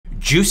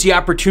Juicy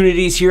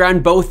opportunities here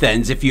on both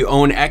ends if you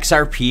own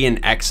XRP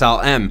and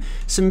XLM.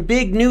 Some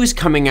big news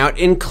coming out,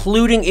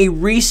 including a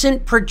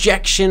recent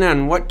projection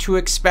on what to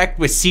expect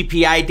with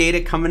CPI data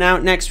coming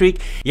out next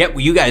week. Yep,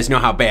 you guys know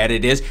how bad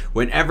it is.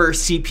 Whenever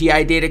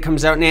CPI data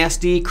comes out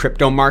nasty,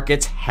 crypto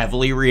markets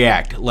heavily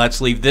react.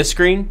 Let's leave this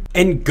screen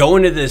and go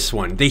into this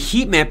one. The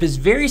heat map is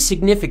very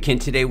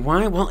significant today.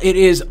 Why? Well, it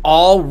is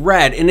all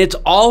red, and it's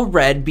all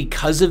red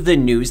because of the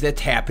news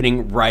that's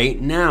happening right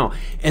now.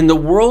 And the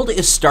world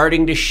is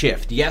starting to shift.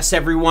 Yes,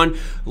 everyone,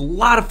 a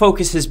lot of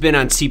focus has been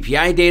on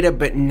CPI data,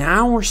 but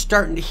now we're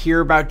starting to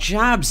hear about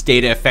jobs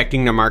data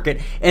affecting the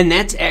market, and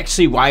that's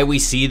actually why we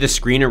see the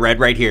screen in red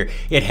right here.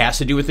 It has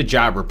to do with the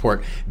job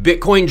report.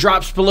 Bitcoin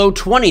drops below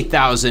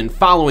 20,000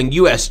 following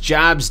U.S.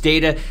 jobs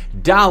data.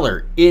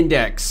 Dollar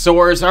index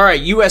soars. All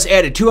right, U.S.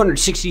 added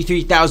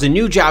 263,000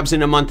 new jobs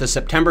in the month of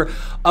September,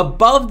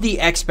 above the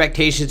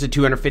expectations of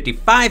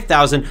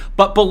 255,000,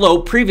 but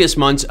below previous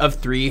months of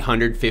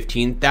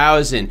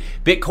 315,000.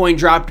 Bitcoin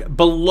dropped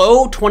below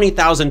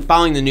 20,000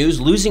 following the news,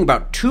 losing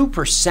about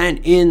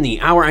 2% in the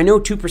hour. I know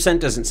 2%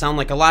 doesn't sound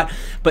like a lot,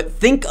 but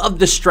think of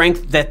the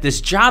strength that this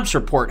jobs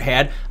report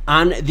had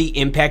on the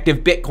impact of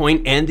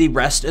Bitcoin and the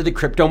rest of the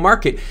crypto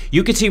market.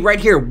 You can see right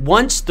here,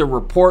 once the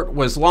report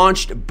was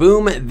launched,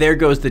 boom, there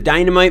goes the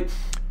dynamite.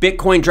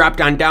 Bitcoin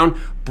dropped on down,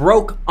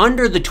 broke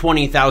under the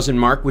 20,000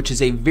 mark, which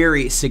is a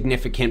very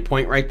significant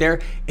point right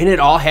there, and it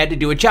all had to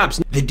do with jobs.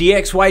 The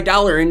DXY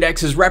dollar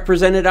index is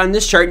represented on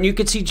this chart, and you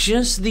can see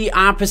just the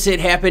opposite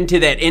happened to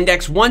that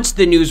index once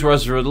the news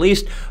was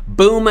released.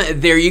 Boom,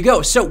 there you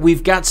go. So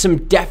we've got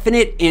some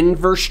definite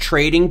inverse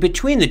trading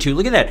between the two.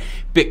 Look at that.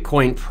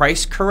 Bitcoin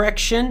price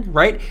correction,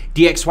 right?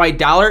 DXY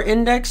dollar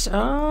index.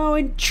 Oh,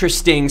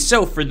 interesting.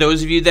 So for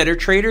those of you that are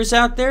traders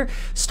out there,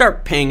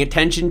 start paying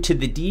attention to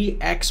the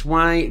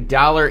DXY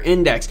dollar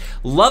index.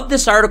 Love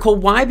this article.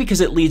 Why? Because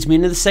it leads me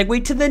into the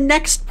segue to the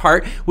next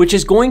part, which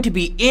is going to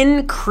be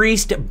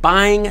increased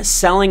buying,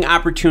 selling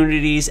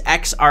opportunities,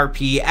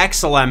 XRP,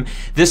 XLM,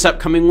 this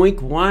upcoming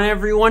week. Why,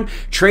 everyone?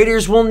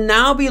 Traders will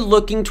now be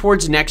looking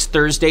towards next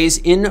Thursday's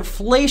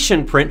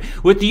inflation print,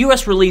 with the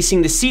U.S.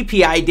 releasing the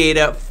CPI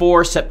data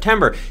for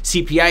September.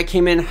 CPI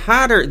came in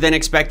hotter than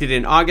expected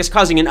in August,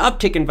 causing an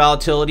uptick in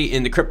volatility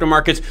in the crypto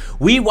markets.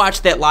 We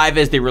watched that live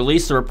as they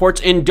released the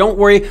reports, and don't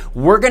worry,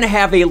 we're going to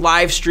have a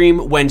live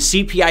stream when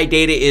CPI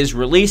data is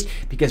released,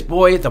 because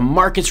boy, the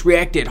markets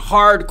reacted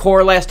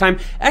hardcore last time.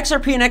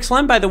 XRP and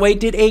XLM, by the way,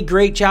 did a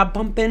great job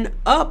bumping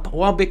up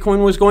while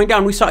Bitcoin was going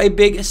down. We saw a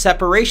big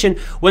separation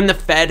when the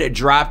Fed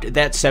dropped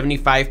that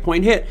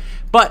 75-point hit.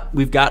 But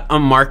we've got a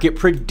market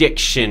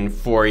prediction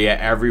for you,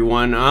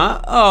 everyone.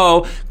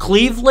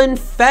 Cleveland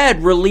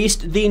Fed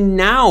released the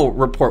Now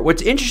report.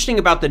 What's interesting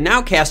about the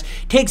Nowcast,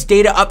 takes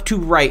data up to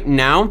right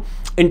now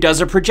and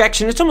does a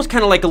projection. It's almost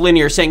kind of like a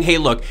linear, saying, hey,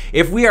 look,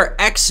 if we are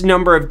X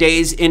number of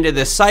days into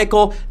this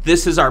cycle,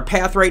 this is our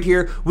path right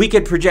here. We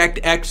could project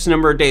X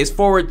number of days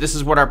forward. This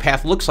is what our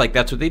path looks like.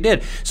 That's what they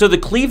did. So the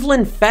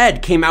Cleveland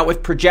Fed came out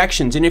with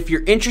projections. And if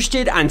you're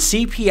interested on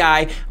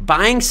CPI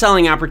buying,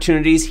 selling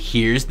opportunities,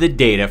 here's the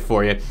data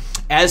for you.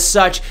 As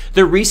such,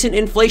 the recent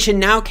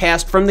inflation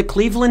nowcast from the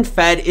Cleveland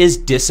Fed is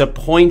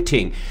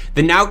disappointing.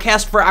 The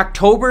nowcast for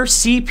October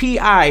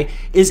CPI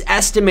is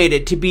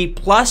estimated to be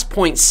plus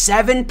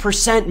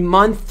 0.7%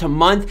 month to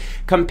month,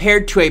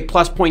 compared to a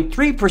plus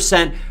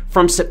 0.3%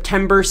 from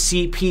September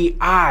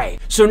CPI.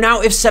 So now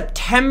if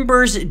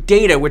September's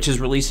data, which is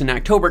released in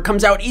October,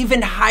 comes out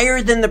even higher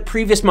than the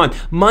previous month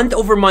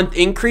over month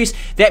increase,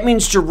 that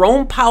means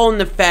Jerome Powell and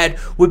the Fed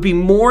would be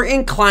more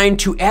inclined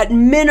to, at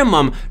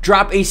minimum,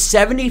 drop a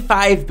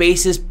 75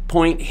 basis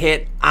point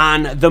hit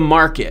on the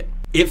market.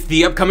 If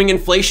the upcoming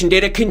inflation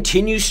data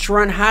continues to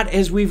run hot,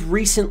 as we've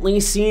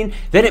recently seen,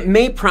 then it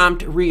may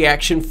prompt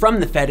reaction from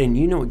the Fed, and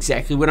you know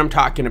exactly what I'm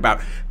talking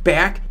about.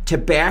 Back to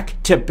back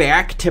to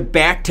back to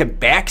back to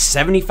back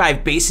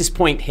 75 basis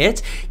point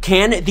hits.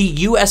 Can the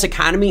U.S.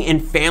 economy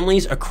and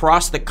families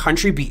across the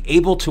country be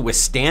able to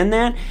withstand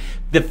that?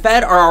 The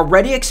Fed are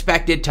already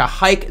expected to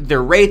hike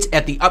their rates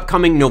at the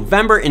upcoming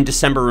November and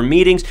December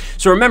meetings.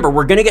 So remember,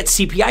 we're going to get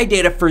CPI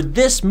data for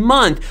this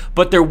month,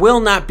 but there will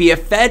not be a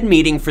Fed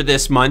meeting for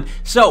this month.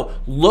 So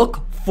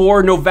look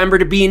for November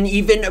to be an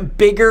even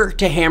bigger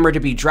hammer to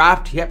be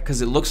dropped. Yep,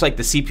 because it looks like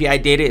the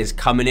CPI data is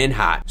coming in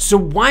hot. So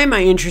why am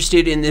I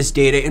interested in this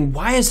data, and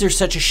why is there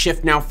such a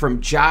shift now from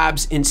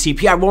jobs and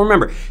CPI? Well,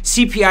 remember,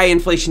 CPI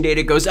inflation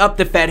data goes up,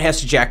 the Fed has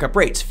to jack up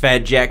rates.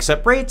 Fed jacks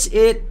up rates,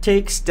 it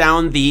takes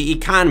down the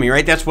economy,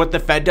 right? That's what the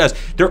Fed does.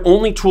 Their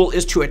only tool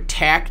is to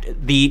attack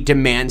the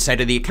demand side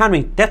of the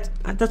economy.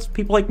 That's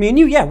people like me and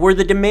you. Yeah, we're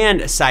the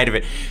demand side of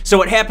it. So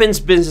what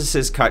happens?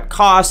 Businesses cut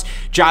costs,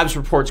 jobs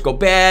reports go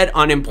bad,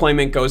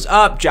 unemployment goes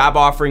up, job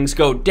offerings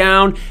go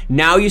down.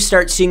 Now you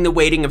start seeing the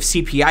weighting of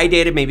CPI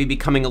data maybe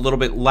becoming a little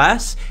bit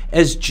less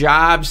as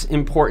jobs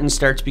importance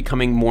starts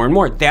becoming more and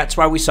more. That's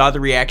why we saw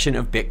the reaction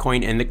of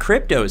Bitcoin and the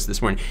cryptos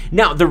this morning.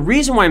 Now, the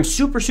reason why I'm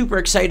super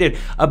excited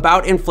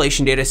about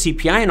inflation data,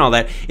 CPI and all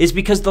that, is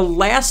because the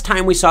last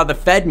time we saw the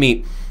Fed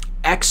meet,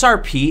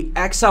 XRP,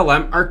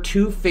 XLM are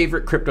two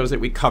favorite cryptos that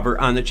we cover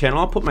on the channel.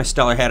 I'll put my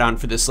stellar hat on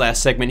for this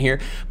last segment here.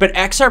 But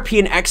XRP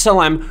and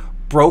XLM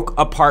broke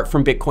apart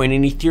from Bitcoin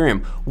and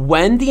Ethereum.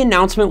 When the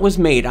announcement was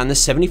made on the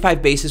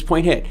 75 basis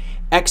point hit,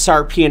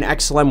 XRP and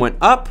XLM went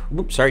up,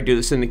 oops, sorry, do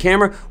this in the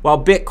camera,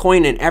 while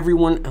Bitcoin and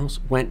everyone else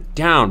went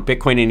down,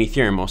 Bitcoin and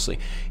Ethereum mostly.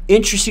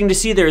 Interesting to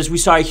see there is we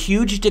saw a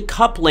huge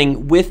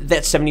decoupling with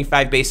that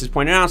 75 basis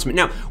point announcement.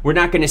 Now, we're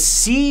not gonna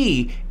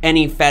see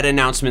any Fed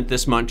announcement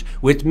this month,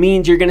 which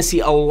means you're gonna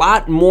see a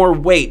lot more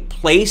weight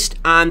placed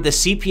on the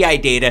CPI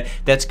data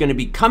that's gonna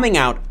be coming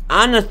out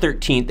on the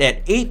 13th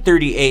at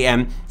 8:30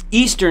 a.m.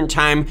 Eastern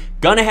time.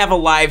 Gonna have a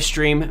live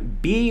stream.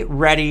 Be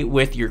ready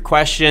with your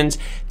questions.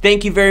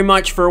 Thank you very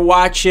much for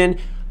watching.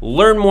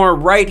 Learn more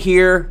right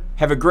here.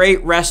 Have a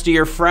great rest of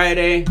your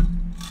Friday.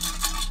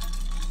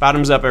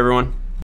 Bottoms up, everyone.